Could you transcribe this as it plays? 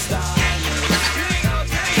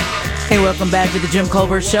Hey, welcome back to the Jim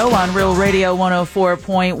Colbert Show on Real Radio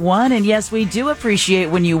 104.1. And yes, we do appreciate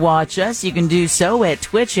when you watch us. You can do so at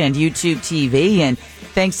Twitch and YouTube TV. And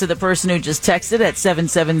thanks to the person who just texted at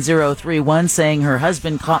 77031 saying her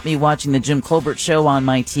husband caught me watching the Jim Colbert Show on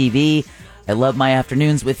my TV. I love my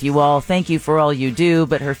afternoons with you all. Thank you for all you do.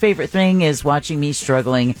 But her favorite thing is watching me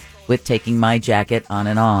struggling with taking my jacket on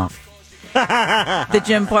and off. The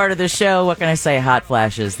Jim part of the show, what can I say? Hot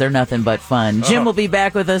flashes. They're nothing but fun. Jim will be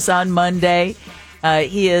back with us on Monday.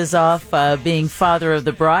 He is off being father of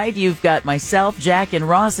the bride. You've got myself, Jack, and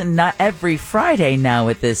Ross, and not every Friday now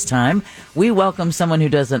at this time. We welcome someone who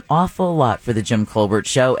does an awful lot for the Jim Colbert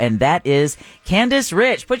Show, and that is Candace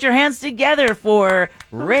Rich. Put your hands together for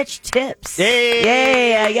Rich Tips. Yay!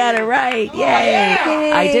 Yay, I got it right. Yay.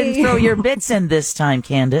 Yay. I didn't throw your bits in this time,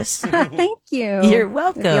 Candace. Thank you. You're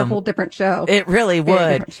welcome. It'd be a whole different show. It really Very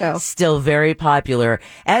would. different show. Still very popular.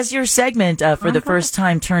 As your segment for the first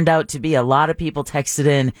time turned out to be, a lot of people texted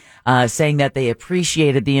in saying that they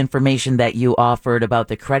appreciated the information that you offered about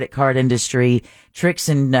the credit card industry, tricks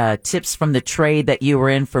and tips from the trade that you were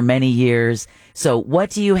in for many years. So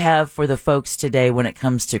what do you have for the folks today when it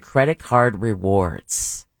comes to credit card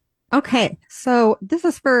rewards? Okay. So this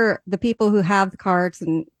is for the people who have the cards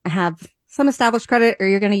and have some established credit, or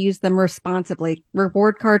you're going to use them responsibly.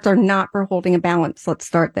 Reward cards are not for holding a balance. Let's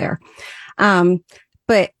start there.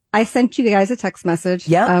 But I sent you guys a text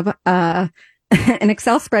message of an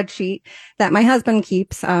Excel spreadsheet that my husband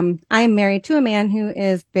keeps. I am married to a man who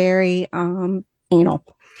is very anal.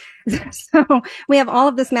 So we have all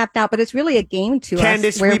of this mapped out, but it's really a game to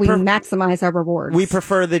Candace, us where we maximize our rewards. We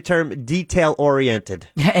prefer the term detail-oriented.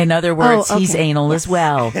 In other words, he's anal as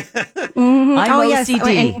well. Mm-hmm. I'm yes.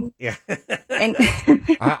 OCD. And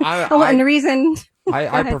I and the reason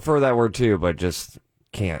I prefer that word too, but just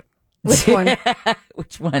can't. which one?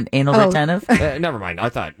 Which one? Anal retentive? Never mind. I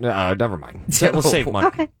thought, never mind. We'll save money.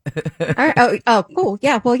 Okay. All right. Oh, cool.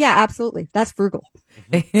 Yeah. Well, yeah, absolutely. That's frugal.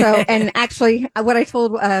 So, and actually what I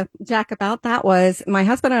told Jack about that was my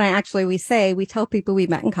husband and I we tell people we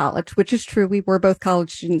met in college, which is true. We were both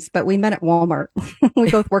college students, but we met at Walmart. We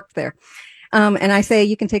both worked there. And I say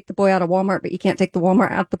you can take the boy out of Walmart, but you can't take the Walmart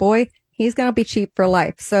out of the boy. He's going to be cheap for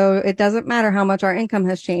life. So it doesn't matter how much our income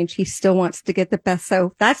has changed. He still wants to get the best.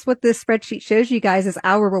 So that's what this spreadsheet shows you guys is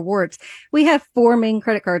our rewards. We have 4 main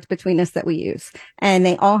credit cards between us that we use, and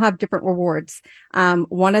they all have different rewards.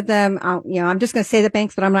 One of them, I'm just going to say the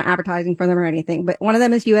banks, but I'm not advertising for them or anything. But one of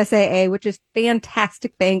them is USAA, which is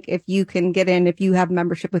fantastic bank. If you can get in, if you have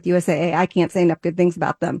membership with USAA, I can't say enough good things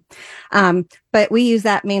about them. But we use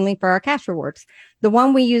that mainly for our cash rewards. The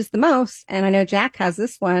one we use the most, and I know Jack has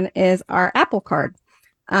this one, is our Apple card.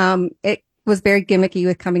 It was very gimmicky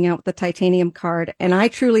with coming out with the titanium card, and I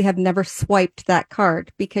truly have never swiped that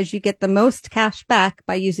card because you get the most cash back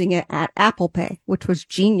by using it at Apple Pay, which was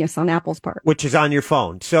genius on Apple's part. Which is on your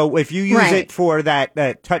phone. So if you use it for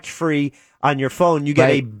that touch-free on your phone, you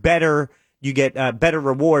get better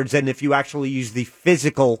rewards than if you actually use the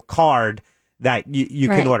physical card that you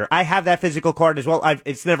can order. I have that physical card as well.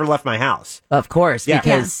 It's never left my house. Of course,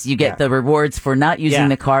 because you get the rewards for not using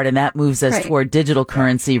the card, and that moves us toward digital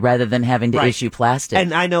currency rather than having to issue plastic.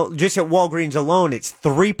 And I know just at Walgreens alone, it's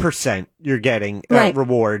 3% you're getting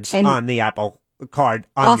rewards on the Apple card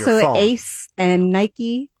on your phone. Also, Ace and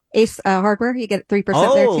Nike. Ace Hardware, you get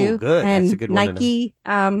 3% there too. Good. And that's a good one. Nike,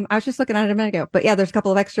 I was just looking at it a minute ago, but yeah, there's a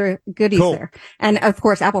couple of extra goodies there. And of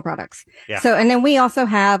course, Apple products. Yeah. So, and then we also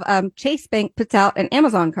have, Chase Bank puts out an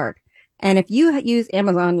Amazon card. And if you use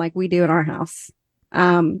Amazon like we do in our house,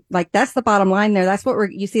 that's the bottom line there. That's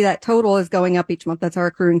what you see that total is going up each month. That's our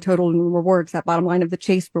accruing total and rewards, that bottom line of the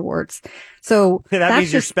Chase rewards. So that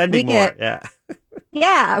means you're spending more.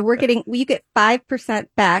 You get 5%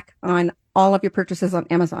 back on all of your purchases on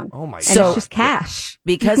Amazon. Oh my God. And it's just cash.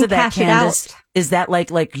 Because of that, Candace, is that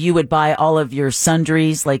like you would buy all of your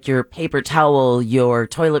sundries, like your paper towel, your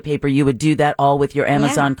toilet paper, you would do that all with your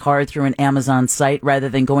Amazon card through an Amazon site rather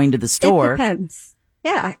than going to the store? It depends.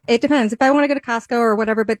 Yeah, it depends. If I want to go to Costco or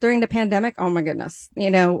whatever, but during the pandemic, oh my goodness,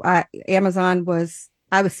 Amazon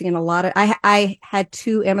I was seeing a lot of, I had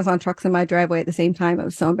 2 Amazon trucks in my driveway at the same time. It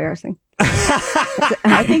was so embarrassing.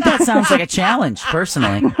 I think that sounds like a challenge,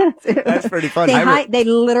 personally. That's pretty funny. They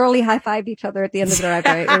literally high-fived each other at the end of the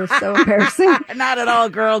driveway. It was so embarrassing. Not at all,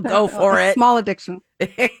 girl. Go for it. Small addiction.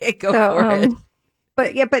 Go for it.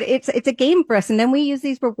 But it's a game for us. And then we use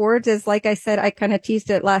these rewards as, like I said, I kind of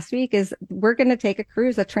teased it last week, is we're going to take a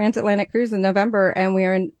transatlantic cruise in November, and we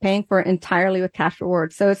are paying for it entirely with cash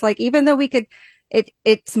rewards. So it's like, even though we could,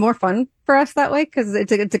 it's more fun for us that way because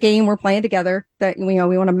it's a game we're playing together that, we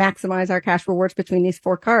want to maximize our cash rewards between these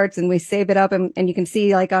 4 cards, and we save it up. And you can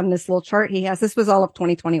see like on this little chart he has, this was all of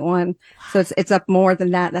 2021. So it's up more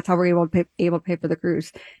than that. That's how we're able to pay for the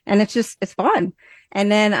cruise. And it's fun.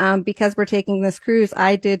 And then, because we're taking this cruise,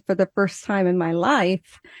 I did for the first time in my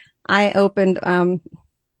life, I opened,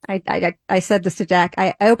 I said this to Jack,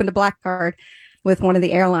 I opened a black card with one of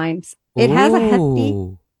the airlines. It has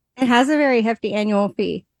a very hefty annual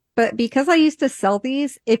fee, but because I used to sell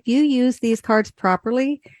these, if you use these cards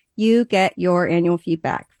properly, you get your annual fee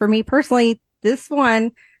back. For me personally, this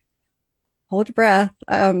one, hold your breath,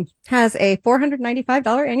 has a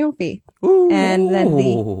 $495 annual fee. Ooh. And then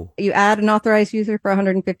you add an authorized user for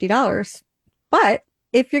 $150. But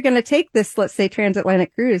if you're going to take this, let's say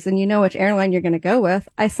transatlantic cruise, and you know which airline you're going to go with,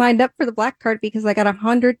 I signed up for the black card because I got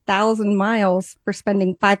 100,000 miles for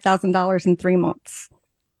spending $5,000 in 3 months.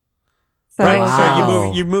 So,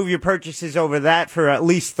 so you move your purchases over that for at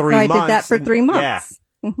least 3 months. I did that for 3 months.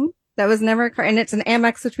 Yeah. Mm-hmm. That was never, and it's an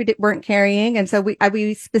Amex, which we weren't carrying. And so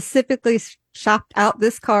we specifically shopped out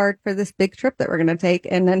this card for this big trip that we're going to take.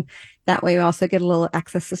 And then that way we also get a little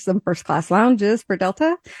access to some first class lounges for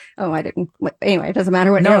Delta. Oh, I didn't. Anyway, it doesn't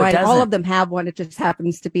matter what airline. All of them have one. It just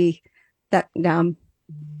happens to be that,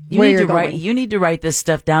 you need to write this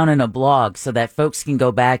stuff down in a blog so that folks can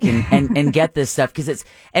go back and get this stuff. Cause it's,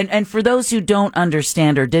 and for those who don't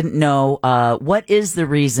understand or didn't know, what is the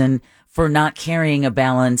reason for not carrying a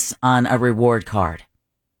balance on a reward card?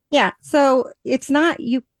 Yeah. So it's not,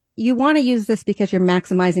 you want to use this because you're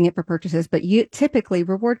maximizing it for purchases, but typically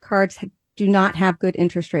reward cards do not have good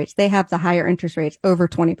interest rates. They have the higher interest rates, over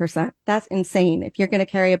 20%. That's insane. If you're going to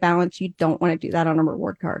carry a balance, you don't want to do that on a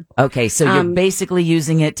reward card. Okay. So you're basically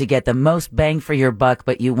using it to get the most bang for your buck,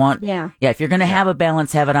 but you want, if you're going to have a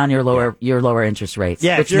balance, have it on your lower interest rates,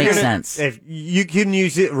 which makes sense. If you can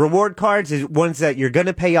use it, reward cards is ones that you're going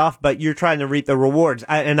to pay off, but you're trying to reap the rewards.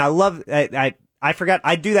 I forgot.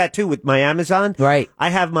 I do that too with my Amazon. Right. I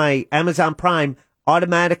have my Amazon Prime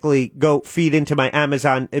automatically go feed into my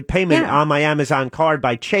Amazon payment on my Amazon card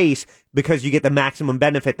by Chase because you get the maximum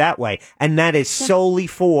benefit that way. And that is solely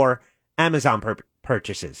for Amazon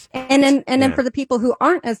purchases. And then for the people who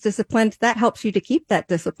aren't as disciplined, that helps you to keep that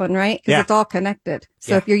discipline, right? Because it's all connected.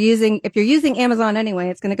 So if you're using Amazon anyway,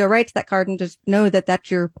 it's going to go right to that card, and just know that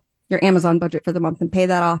that's your Amazon budget for the month and pay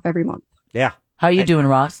that off every month. Yeah. How are you doing,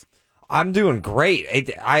 Ross? I'm doing great.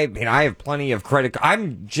 I have plenty of credit.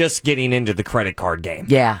 I'm just getting into the credit card game.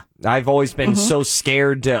 Yeah. I've always been so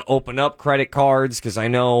scared to open up credit cards because I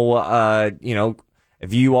know,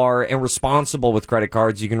 if you are irresponsible with credit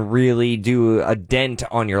cards, you can really do a dent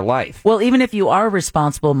on your life. Well, even if you are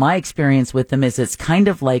responsible, my experience with them is it's kind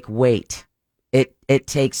of like weight. It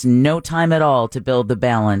takes no time at all to build the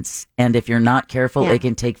balance, and if you're not careful, it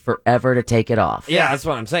can take forever to take it off. Yeah, that's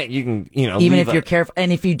what I'm saying. You can, even if you're careful,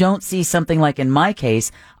 and if you don't see something like in my case,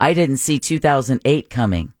 I didn't see 2008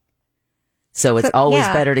 coming. So it's always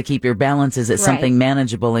better to keep your balances at something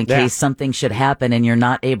manageable in case something should happen and you're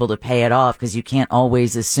not able to pay it off, because you can't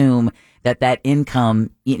always assume that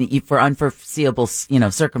income, for unforeseeable,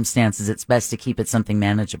 circumstances, it's best to keep it something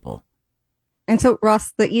manageable. And so,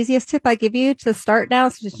 Ross, the easiest tip I give you to start now,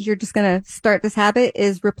 since you're just going to start this habit,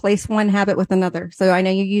 is replace one habit with another. So I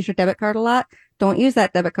know you use your debit card a lot. Don't use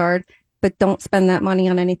that debit card, but don't spend that money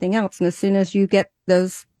on anything else. And as soon as you get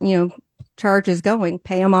those, charges going,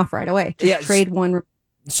 pay them off right away. Just trade one.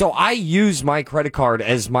 So I use my credit card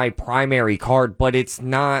as my primary card, but it's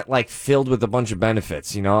not like filled with a bunch of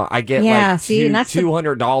benefits. I get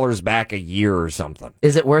 $200 back a year or something.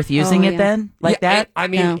 Is it worth using it then? That?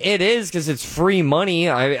 It is, because it's free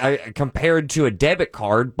money I compared to a debit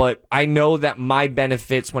card, but I know that my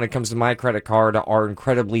benefits when it comes to my credit card are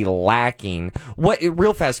incredibly lacking.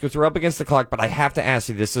 Real fast, because we're up against the clock, but I have to ask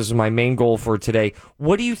you, this is my main goal for today.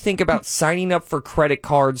 What do you think about signing up for credit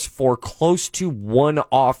cards for close to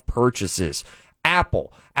one-off purchases?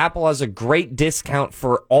 Apple has a great discount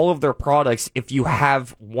for all of their products if you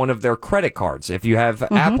have one of their credit cards. If you have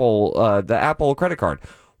the Apple credit card.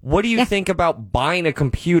 What do you think about buying a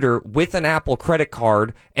computer with an Apple credit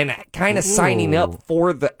card and kind of signing up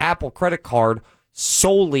for the Apple credit card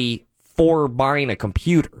solely for buying a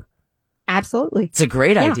computer? Absolutely. It's a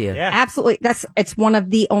great idea. Yeah. Absolutely. It's one of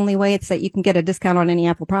the only ways that you can get a discount on any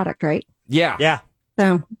Apple product, right? Yeah. Yeah.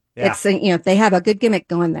 So it's, they have a good gimmick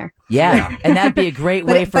going there. Yeah. And that'd be a great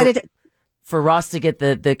way for Ross to get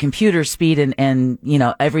the computer speed and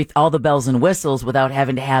all the bells and whistles without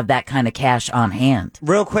having to have that kind of cash on hand.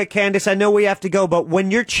 Real quick, Candace, I know we have to go, but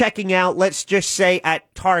when you're checking out, let's just say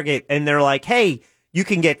at Target, and they're like, hey, you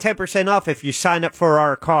can get 10% off if you sign up for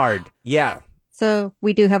our card. Yeah. So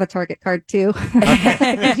we do have a Target card too. You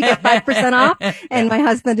get 5% off, and my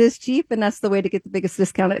husband is cheap, and that's the way to get the biggest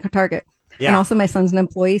discount at Target. Yeah. And also my son's an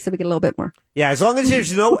employee, so we get a little bit more. Yeah, as long as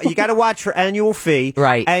there's you got to watch for annual fee.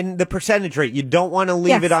 Right. And the percentage rate. You don't want to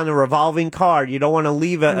leave it on a revolving card. You don't want to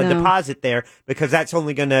leave a deposit there because that's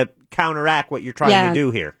only going to counteract what you're trying to do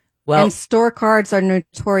here. Well, and store cards are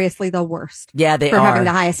notoriously the worst. Yeah, they are. For having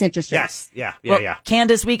the highest interest rates. Yes, yeah.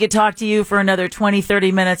 Candace, we could talk to you for another 20,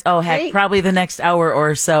 30 minutes. Oh, heck, probably the next hour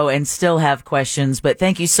or so and still have questions. But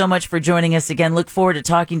thank you so much for joining us again. Look forward to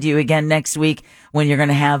talking to you again next week when you're going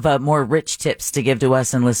to have more rich tips to give to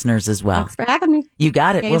us and listeners as well. Thanks for having me. You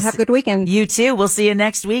got it. Yeah, have a good weekend. You too. We'll see you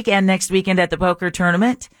next week and next weekend at the poker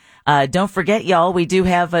tournament. Don't forget, y'all, we do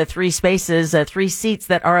have 3 spaces, 3 seats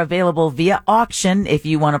that are available via auction. If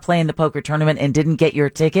you want to play in the poker tournament and didn't get your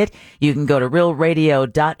ticket, you can go to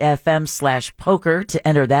realradio.fm/poker to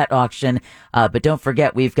enter that auction. But don't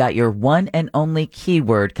forget, we've got your one and only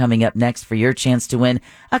keyword coming up next for your chance to win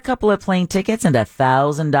a couple of plane tickets and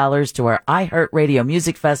 $1,000 to our iHeartRadio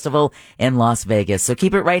Music Festival in Las Vegas. So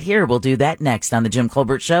keep it right here. We'll do that next on the Jim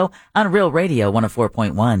Colbert Show on Real Radio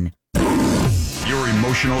 104.1. Your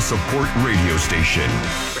emotional support radio station.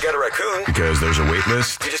 We got a raccoon. Because there's a wait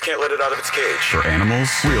list. You just can't let it out of its cage. For animals,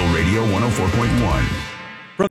 Real Radio 104.1.